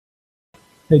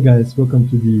Hey guys, welcome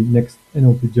to the next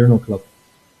NLP Journal Club.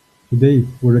 Today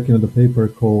we're looking at a paper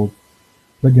called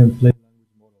Plug and Play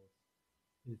Language Models,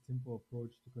 a simple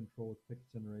approach to control text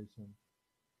generation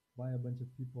by a bunch of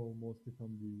people, mostly from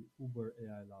the Uber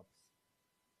AI labs.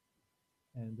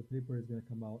 And the paper is going to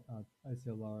come out at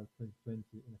ICLR 2020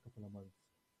 in a couple of months.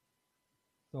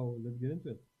 So let's get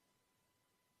into it.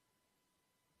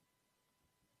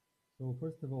 So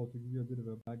first of all, to give you a bit of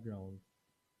a background,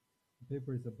 the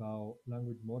paper is about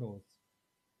language models,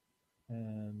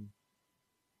 and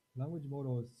language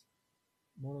models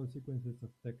model sequences of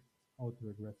text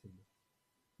autoregressively.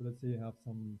 So let's say you have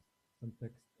some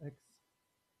text X,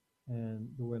 and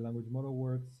the way language model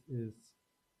works is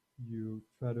you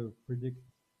try to predict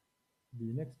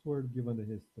the next word given the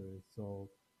history. So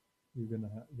you're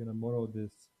gonna model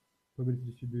this probability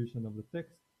distribution of the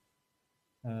text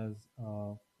as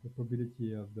the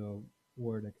probability of the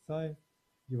word xi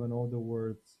given all the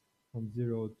words from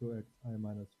 0 to xi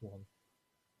minus 1.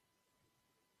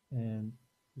 And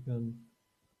you can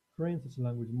train such a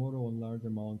language model on large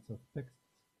amounts of text,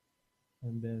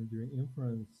 and then during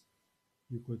inference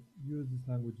you could use this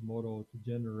language model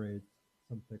to generate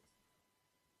some text.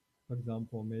 For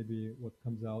example, maybe what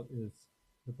comes out is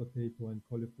the potato and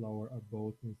cauliflower are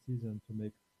both in season to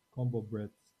make combo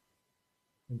breads,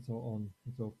 and so on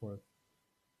and so forth.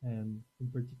 And in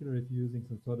particular, if you're using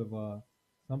some sort of a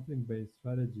sampling-based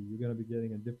strategy, you're going to be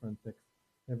getting a different text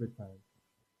every time.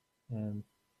 And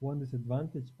one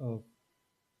disadvantage of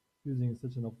using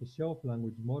such an off-the-shelf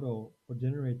language model for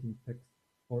generating text,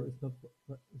 or it's not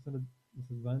a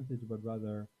disadvantage, but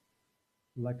rather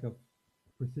lack of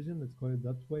precision, let's call it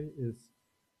that way, is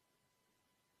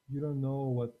you don't know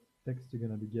what text you're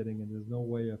going to be getting, and there's no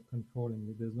way of controlling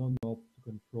it. There's no knob to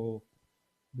control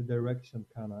the direction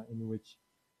kind of in which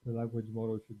the language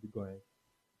model should be going.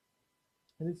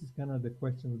 And this is kind of the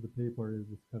question that the paper is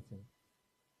discussing.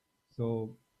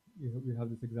 So we have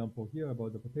this example here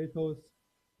about the potatoes,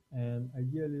 and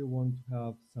ideally you want to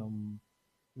have some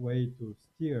way to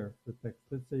steer the text.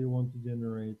 Let's say you want to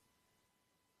generate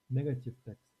negative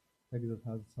text that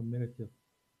has some negative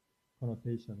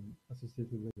connotation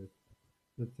associated with it.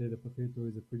 Let's say the potato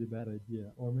is a pretty bad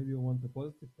idea. Or maybe you want a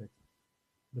positive text.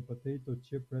 The potato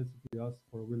chip recipe asks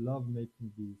for, we love making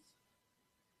these.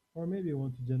 Or maybe you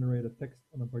want to generate a text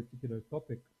on a particular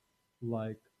topic,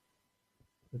 like,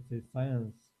 let's say,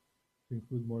 science, to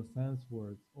include more science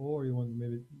words. Or you want to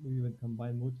maybe even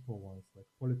combine multiple ones, like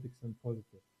politics and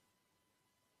positive.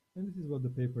 And this is what the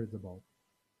paper is about.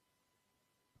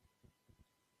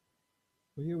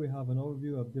 So here we have an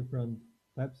overview of different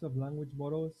types of language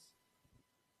models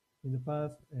in the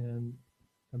past and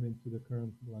coming to the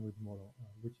current language model,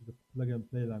 which is the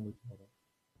plug-and-play language model.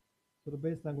 So the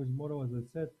base language model, as I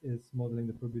said, is modeling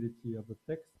the probability of the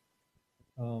text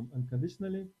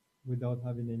unconditionally without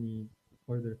having any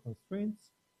further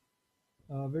constraints.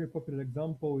 A very popular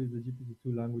example is the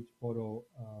GPT-2 language model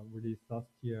released last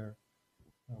year,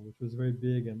 which was very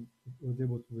big, and it was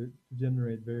able to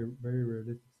generate very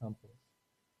realistic samples.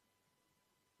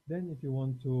 Then if you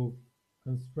want to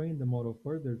constrain the model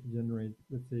further to generate,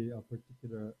 let's say, a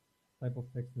particular type of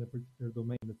text in a particular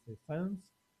domain, let's say science,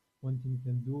 one thing you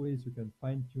can do is you can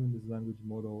fine-tune this language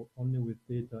model only with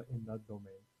data in that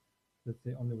domain. Let's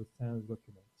say only with science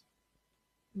documents.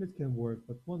 And this can work,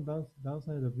 but one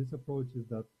downside of this approach is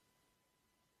that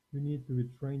you need to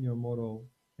retrain your model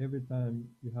every time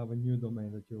you have a new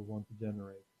domain that you want to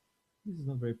generate. This is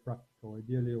not very practical.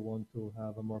 Ideally, you want to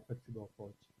have a more flexible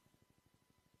approach.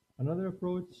 Another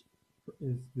approach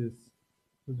is this,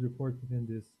 was reported in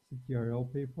this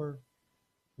CTRL paper,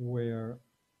 where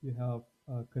you have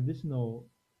a conditional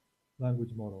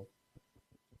language model,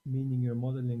 meaning you're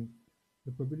modeling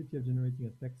the probability of generating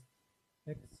a text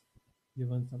X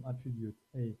given some attribute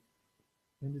A.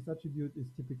 And this attribute is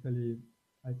typically,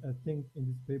 I think in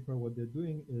this paper what they're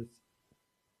doing is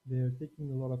they're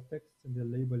taking a lot of text and they're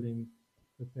labeling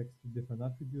the text with different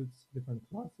attributes, different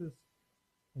classes,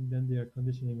 and then they are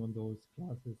conditioning on those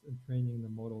classes and training the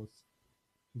models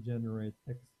to generate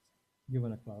text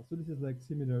given a class. So this is like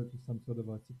similar to some sort of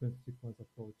a sequence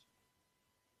approach,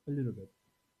 a little bit.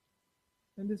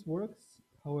 And this works.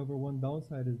 However, one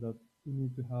downside is that you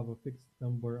need to have a fixed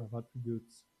number of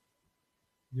attributes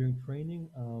during training,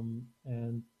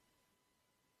 and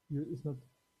it's not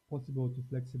possible to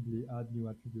flexibly add new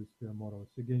attributes to your model.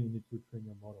 So again, you need to train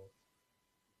your models.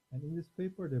 And in this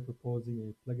paper, they're proposing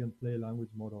a plug-and-play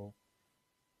language model,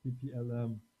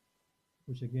 PPLM,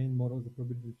 which again models the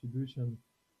probability distribution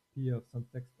P of some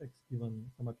text X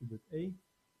given some attribute A.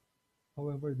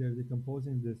 However, they're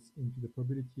decomposing this into the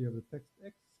probability of the text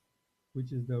X,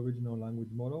 which is the original language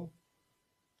model,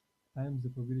 times the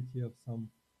probability of some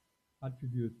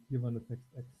attribute given the text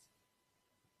x.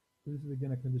 So this is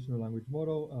again a conditional language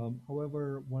model.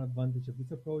 However, one advantage of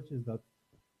this approach is that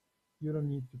you don't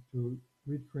need to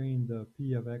retrain the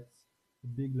P of x, the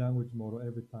big language model,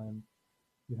 every time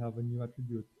you have a new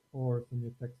attribute or some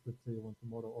new text, let's say you want to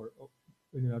model, or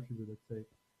a new attribute, let's say.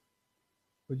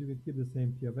 But you can keep the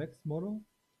same P of x model,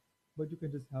 but you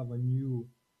can just have a new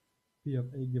P of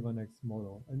a given x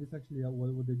model. And this actually,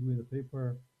 what they do in the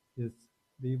paper is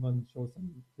they even show some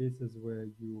cases where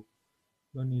you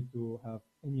don't need to have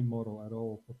any model at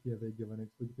all for P of a given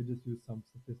x, but you could just use some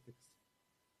statistics.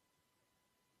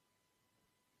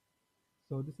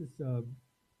 So this is a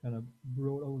kind of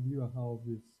broad overview of how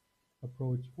this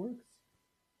approach works.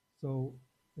 So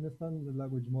in a standard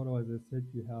language model, as I said,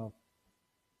 you have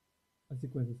a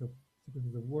sequences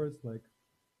of words like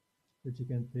the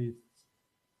chicken tastes,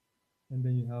 and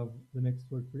then you have the next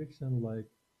word prediction like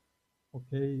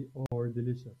okay or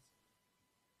delicious.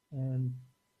 And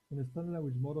in a standard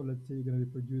language model, let's say you're going to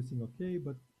be producing okay,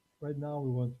 but right now we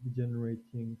want to be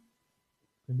generating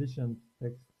conditioned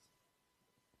texts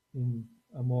in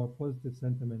a more positive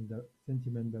sentiment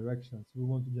direction. So we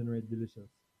want to generate delicious.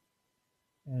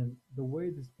 And the way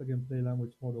this plug-and-play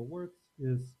language model works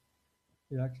is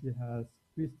it actually has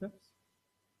 3 steps.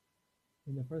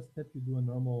 In the first step, you do a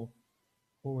normal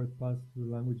forward pass to the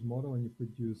language model and you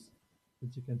produce the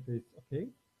chicken tastes okay.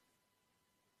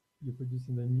 You're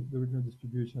producing the original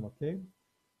distribution okay.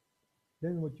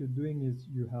 Then what you're doing is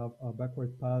you have a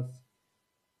backward pass.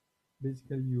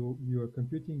 Basically, you are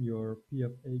computing your P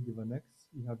of a given x.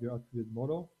 You have your attribute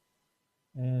model.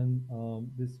 And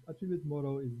this attribute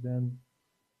model is then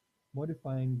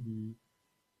modifying the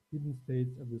hidden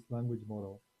states of this language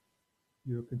model.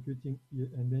 You're computing,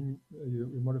 and then you're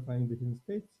modifying the hidden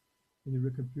states, and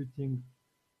you're recomputing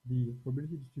the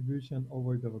probability distribution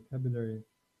over the vocabulary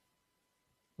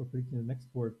for predicting the next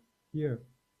word. Here,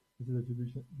 this is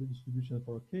the distribution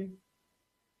for OK.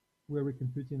 We're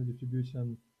recomputing the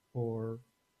distribution for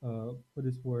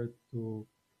this word to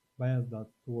bias that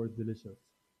towards delicious,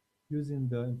 using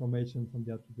the information from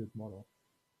the attribute model.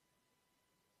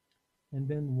 And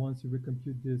then once you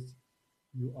recompute this,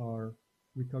 you are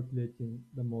recalculating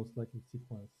the most likely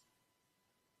sequence.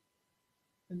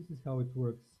 And this is how it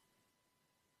works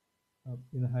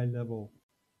in a high level.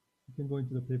 You can go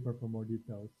into the paper for more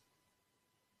details.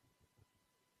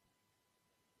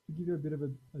 To give you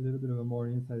a little bit of a more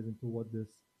insight into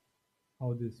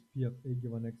how this P of a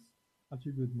given x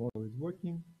attribute model is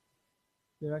working,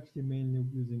 they're actually mainly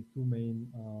using 2 main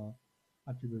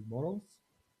attribute models.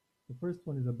 The first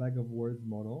one is a bag of words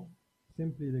model.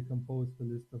 Simply, they compose the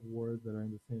list of words that are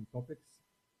in the same topics.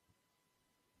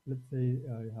 Let's say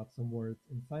you have some words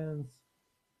in science,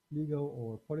 legal,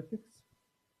 or politics.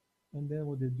 And then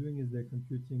what they're doing is they're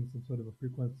computing some sort of a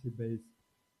frequency-based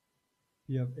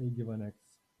P of a given x.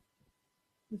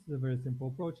 This is a very simple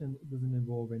approach and it doesn't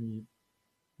involve any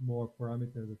more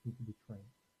parameters that need to be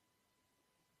trained.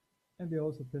 And they're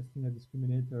also testing a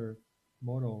discriminator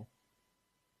model.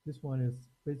 This one is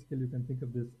basically, you can think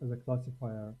of this as a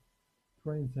classifier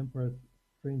trained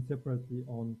separately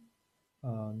on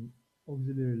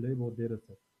auxiliary label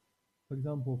dataset. For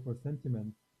example, for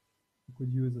sentiment, you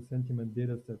could use a sentiment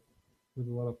dataset with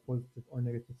a lot of positive or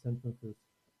negative sentences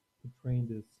to train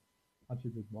this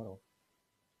attribute model.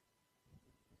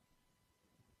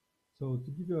 So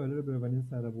to give you a little bit of an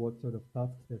insight of what sort of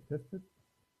tasks they tested,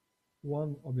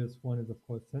 one obvious one is of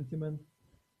course sentiment.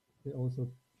 They also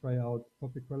try out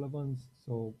topic relevance,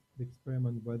 so they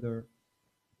experiment whether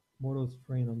models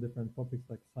trained on different topics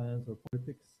like science or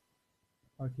politics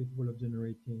are capable of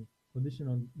generating, conditioned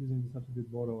on using this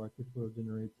attribute model, are capable of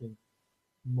generating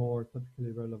more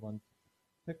topically relevant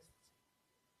texts.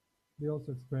 They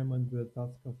also experiment with the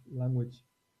task of language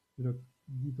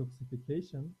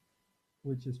detoxification,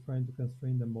 which is trying to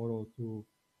constrain the model to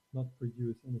not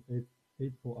produce any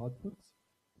hateful outputs.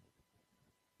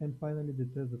 And finally, they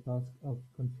test the task of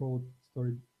controlled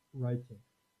story writing,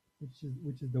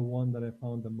 which is the one that I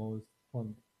found the most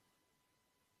fun.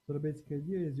 So the basic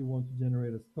idea is you want to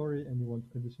generate a story and you want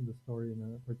to condition the story in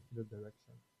a particular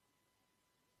direction.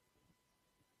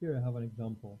 Here I have an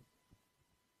example.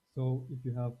 So if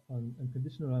you have an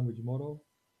unconditional language model,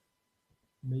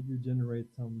 maybe you generate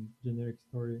some generic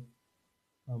story.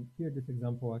 Here, this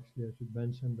example, actually, I should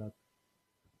mention that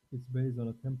it's based on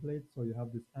a template. So you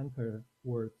have this anchor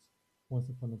words, once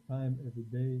upon a time, every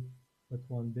day, but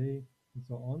one day, and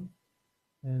so on.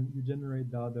 And you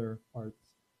generate the other parts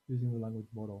using the language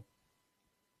model.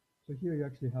 So here you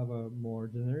actually have a more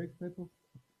generic type of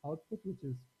output, which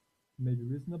is maybe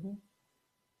reasonable.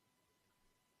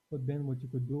 But then what you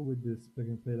could do with this plug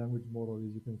and play language model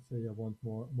is you can say I want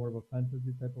more of a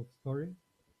fantasy type of story,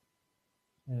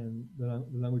 and the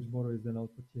language model is then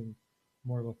outputting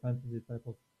more of a fantasy type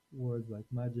of words like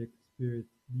magic, spirit,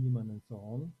 demon, and so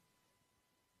on.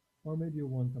 Or maybe you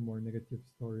want a more negative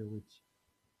story which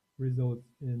results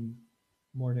in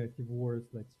more negative words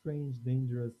like strange,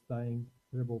 dangerous, dying,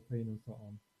 terrible pain, and so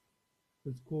on.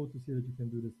 So it's cool to see that you can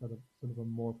do this sort of a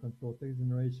more controlled text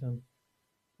generation.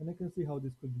 And I can see how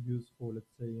this could be useful, let's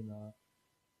say,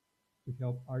 to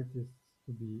help artists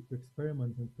to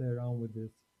experiment and play around with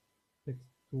this text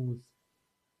tools,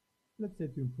 let's say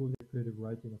to improve their creative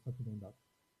writing or something like that.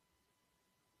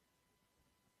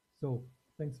 So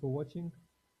thanks for watching,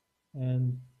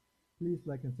 and please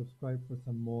like and subscribe for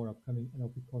some more upcoming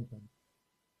NLP content.